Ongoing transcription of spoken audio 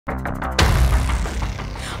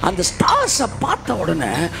அந்த ஸ்டார்ஸை பார்த்த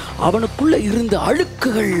உடனே அவனுக்குள்ள இருந்த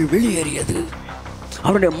அழுக்குகள் வெளியேறியது.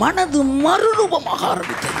 அவனுடைய மனது மறுரூபமாக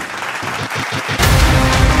ஆரம்பித்தது.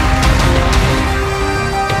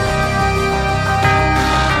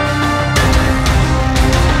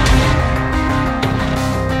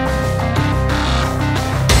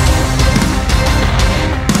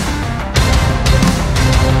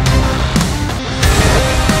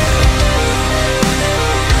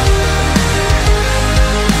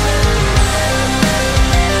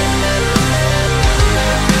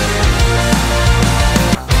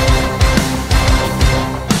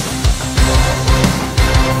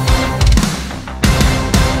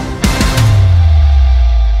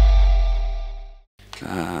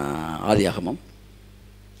 ஆதியாகமம்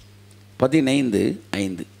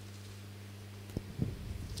 15:5.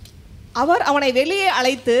 அவர் அவனை வெளியே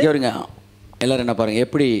அழைத்து, எல்லாரும் என்ன பாருங்க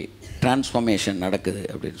எப்படி டிரான்ஸ்ஃபார்மேஷன் நடக்குது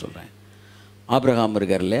அப்படின்னு சொல்கிறேன். ஆபிரகாம்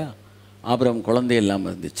இருக்கார் இல்லையா, ஆபிரகாம் குழந்தை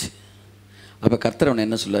இல்லாமல் இருந்துச்சு. அப்போ கர்த்தர் அவனை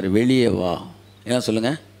என்ன சொல்லுவார், வெளியே வா. என்ன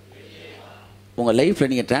சொல்லுங்கள், உங்கள்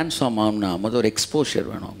லைஃப்பில் நீங்கள் டிரான்ஸ்ஃபார்ம் ஆகணும்னா முதல் ஒரு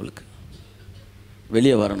எக்ஸ்போஷர் வேணும், உங்களுக்கு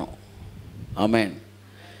வெளியே வரணும். ஆமேன்.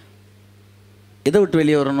 எதை விட்டு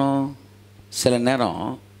வெளியே வரணும்? சில நேரம்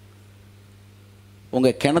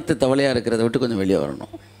உங்கள் கிணத்து தவளையாக இருக்கிறத விட்டு கொஞ்சம் வெளியே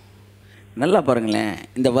வரணும். நல்லா பாருங்களேன்,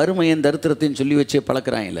 இந்த வறுமையின் தரித்திரத்தையும் சொல்லி வச்சே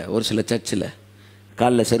பழக்கிறாங்கல்ல ஒரு சில சர்ச்சில்.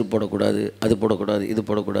 காலில் செருப்பு போடக்கூடாது, அது போடக்கூடாது, இது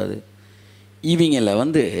போடக்கூடாது.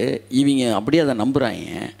 இவங்க அப்படியே அதை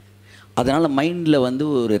நம்புகிறாங்க. அதனால் மைண்டில்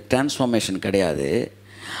ஒரு டிரான்ஸ்ஃபார்மேஷன் கிடையாது.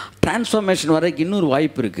 டிரான்ஸ்ஃபார்மேஷன் வரைக்கும் இன்னொரு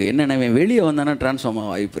வாய்ப்பு இருக்குது. என்னென்ன வெளியே வந்தானா டிரான்ஸ்ஃபார்ம்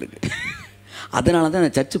ஆக வாய்ப்பு இருக்குது. அதனால தான்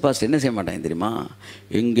அந்த சர்ச்சு பாஸ்டர் என்ன செய்ய மாட்டாங்க தெரியுமா,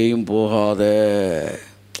 எங்கேயும் போகாத,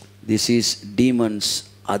 this is demons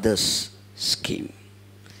others scheme,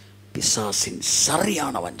 பிசாசின்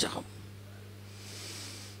சரியான வஞ்சகம்.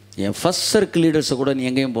 என் ஃபர்ஸ்ட் சர்க்கிள் லீடர்ஸை கூட நீ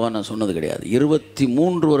எங்கேயும் போக நான் சொன்னது கிடையாது.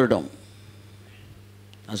 23 வருடம்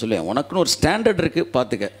நான் சொல்லுவேன், உனக்குன்னு ஒரு ஸ்டாண்டர்ட் இருக்குது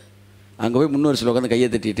பார்த்துக்க. அங்கே போய் முன்னொரு சில உட்காந்து கையை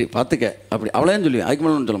தட்டிட்டு பார்த்துக்க, அப்படி அவ்வளோதான் சொல்லுவேன். அதுக்கு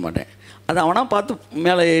மேலே ஒன்றும் சொல்ல மாட்டேன். அது அவனாக பார்த்து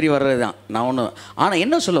மேலே ஏறி வர்றது தான் நான் ஒன்று. ஆனால்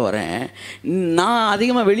என்ன சொல்ல வரேன், நான்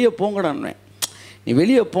அதிகமாக வெளியே போங்கடான்னு. நீ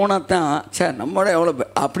வெளியே போனால் தான் சார் நம்மளோட எவ்வளோ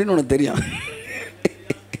அப்படின்னு உனக்கு தெரியும்.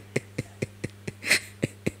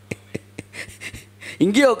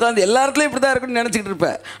 இங்கேயே உட்காந்து எல்லா இடத்துலையும் இப்படி தான் இருக்குன்னு நினச்சிக்கிட்டு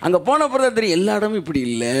இருப்பேன். அங்கே போன அப்புறம் தான் தெரியும் எல்லா இடமும் இப்படி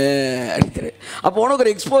இல்லை அப்படின்னு. அப்போ உனக்கு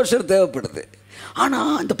ஒரு எக்ஸ்போஷர் தேவைப்படுது.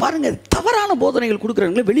 ஆனால் இந்த பாருங்கள், தவறான போதனைகள்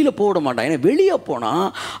கொடுக்குறவங்களே வெளியில் போக விட மாட்டான். ஏன்னா வெளியே போனால்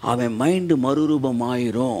அவன் மைண்டு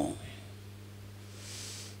மறுரூபமாயிரும்.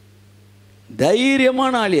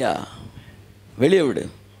 தைரியமான ஆளியா வெளியே விடு,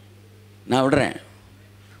 நான் விடுறேன்.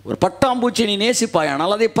 ஒரு பட்டாம்பூச்சி நீ நேசிப்பாய்,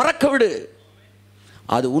 ஆனால் அதை பறக்க விடு.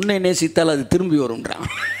 அது உன்னை நேசித்தால் அது திரும்பி வரும்ன்றான்.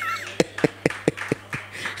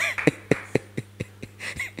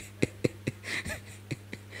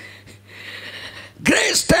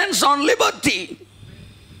 Grace stands on liberty.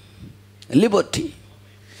 Liberty.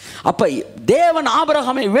 அப்ப தேவன்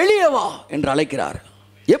ஆபிரகாமை வெளியே வா என்று அழைக்கிறார்.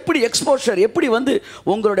 எப்படி எக்ஸ்போஷர், எப்படி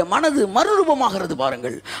உங்களுடைய மனது மறுரூபமாகிறது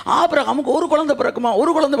பாருங்கள். ஆபிரகாமுக்கு ஒரு குழந்தை பிறக்குமா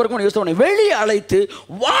யோசித்தவனை வெளியே அழைத்து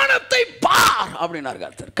வானத்தை பார் அப்படின்னார்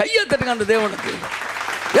கர்த்தர். கையை தட்டுங்க அந்த தேவனுக்கு.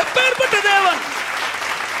 எப்பேற்பட்ட தேவன்!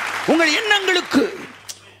 உங்கள் எண்ணங்களுக்கு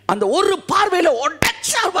அந்த ஒரு பார்வையில்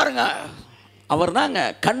உடைச்சார் பாருங்க. அவர் தாங்க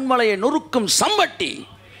கண்மலையை நொறுக்கும் சம்பட்டி.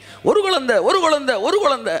 ஒரு குழந்தை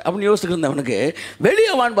அப்படின்னு யோசிச்சுட்டு இருந்தவனுக்கு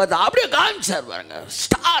வெளியே வான்னு பார்த்தா அப்படியே காமிச்சார் பாருங்க.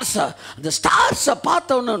 அந்த ஸ்டார்ஸை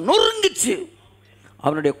பார்த்தவன நொறுங்கிச்சு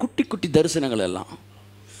அவனுடைய குட்டி குட்டி தரிசனங்கள் எல்லாம்.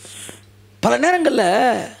 பல நேரங்களில்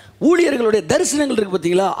ஊழியர்களுடைய தரிசனங்கள் இருக்குது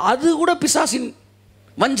பார்த்தீங்களா, அது கூட பிசாசின்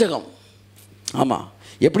வஞ்சகம். ஆமாம்,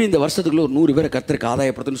 எப்படி இந்த வருஷத்துக்குள்ள ஒரு 100 பேரை கர்த்தருக்கு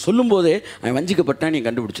ஆதாயப்படுத்தணும்னு சொல்லும் போதே அவன் வஞ்சிக்கப்பட்டான் நீ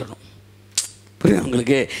கண்டுபிடிச்சிடணும். புரியுது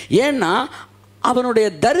உங்களுக்கு? ஏன்னா அவனுடைய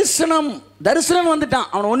தரிசனம் வந்துட்டான்.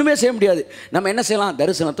 அவனை ஒன்றுமே செய்ய முடியாது. நம்ம என்ன செய்யலாம்,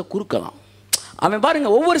 தரிசனத்தை குறுக்கலாம். அவன் பாருங்க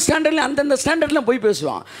ஒவ்வொரு ஸ்டாண்டர்ட்லையும் அந்தந்த ஸ்டாண்டர்ட்லாம் போய்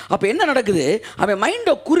பேசுவான். அப்போ என்ன நடக்குது, அவன்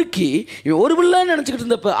மைண்டை குறுக்கி இவன் ஒரு பிள்ளைன்னு நினச்சிக்கிட்டு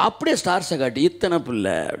இருந்தப்போ அப்படியே ஸ்டார்ஸை காட்டி இத்தனை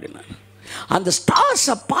பிள்ளை அப்படின்னா. அந்த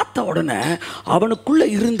ஸ்டார்ஸை பார்த்த உடனே அவனுக்குள்ளே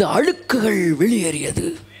இருந்த அழுக்குகள் வெளியேறியது.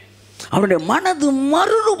 அவனுடைய மனது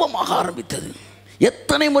மறுரூபமாக ஆரம்பித்தது.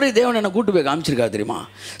 எத்தனை முறை தேவன் என்னை கூட்டு போய் காமிச்சிருக்காரு தெரியுமா?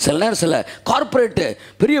 சில நேரம் சில கார்ப்பரேட்டு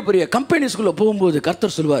பெரிய பெரிய கம்பெனிஸ்குள்ளே போகும்போது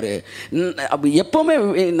கர்த்தர் சொல்லுவார், அப்படி எப்போவுமே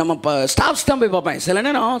நம்ம ஸ்டாஃப்ஸ் தான் போய் பார்ப்பேன். சில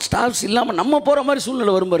நேரம் ஸ்டாஃப்ஸ் இல்லாமல் நம்ம போகிற மாதிரி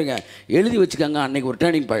சூழ்நிலை வரும் பாருங்க. எழுதி வச்சுக்காங்க, அன்றைக்கி ஒரு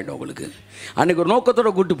டேர்னிங் பாயிண்ட் உங்களுக்கு. அன்றைக்கி ஒரு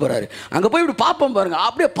நோக்கத்தோடு கூட்டு போகிறாரு. அங்கே போய் இப்படி பார்ப்போம் பாருங்க,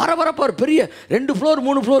 அப்படியே பரபரப்பாக பெரிய 2 ஃப்ளோர்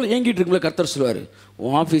 3 ஃப்ளோர் ஏங்கிட்டு இருக்கும்போது கர்த்தர் சொல்லுவார்,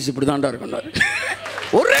 உன் ஆஃபீஸ் இப்படி தான்டா இருக்குன்னாரு.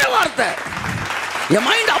 ஒரே வார்த்தை என்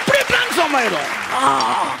மைண்ட் அப்படியே டிரான்ஸ்ஃபார்ம் ஆயிடும்.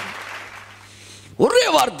 ஒரே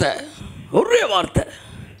வார்த்தை.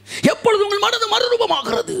 எப்பொழுது உங்கள் மனது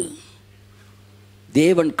மறுரூபமாகிறது,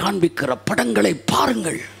 தேவன் காண்பிக்கிற படங்களை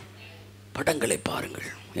பாருங்கள், படங்களை பாருங்கள்.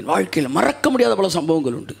 என் வாழ்க்கையில் மறக்க முடியாத பல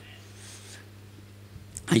சம்பவங்கள் உண்டு.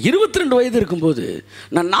 22 வயது இருக்கும்போது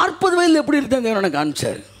நான் 40 வயதில் எப்படி இருந்தேன் தேவன் எனக்கு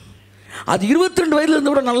காமிச்சார். அது 22 வயதில்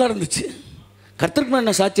இருந்து கூட நல்லா இருந்துச்சு. கர்த்தருக்கு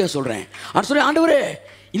நான் சாட்சியாக சொல்கிறேன். அவர் சொல்லி, ஆண்டவரே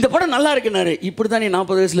இந்த படம் நல்லா இருக்குன்னாரு. இப்படி தான் நீ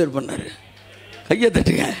 40 வயசில் இருப்பேன்னாரு. கையை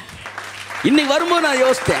தட்டுங்க. இன்னைக்கு வரும்போது நான்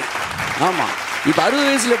யோசித்தேன், ஆமாம் இப்போ 60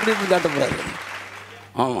 வயசில் எப்படி இருந்து காட்ட போகிறாரு.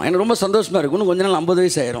 ஆமாம், எனக்கு ரொம்ப சந்தோஷமாக இருக்கும். இன்னும் கொஞ்ச நாள் 50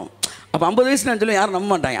 வயசு ஆயிரும். அப்போ 50 வயசு நான் சொல்லி யாரும் நம்ப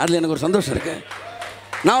மாட்டாங்க. அதில் எனக்கு ஒரு சந்தோஷம் இருக்குது.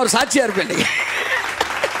 நான் ஒரு சாட்சியாக இருப்பேன்.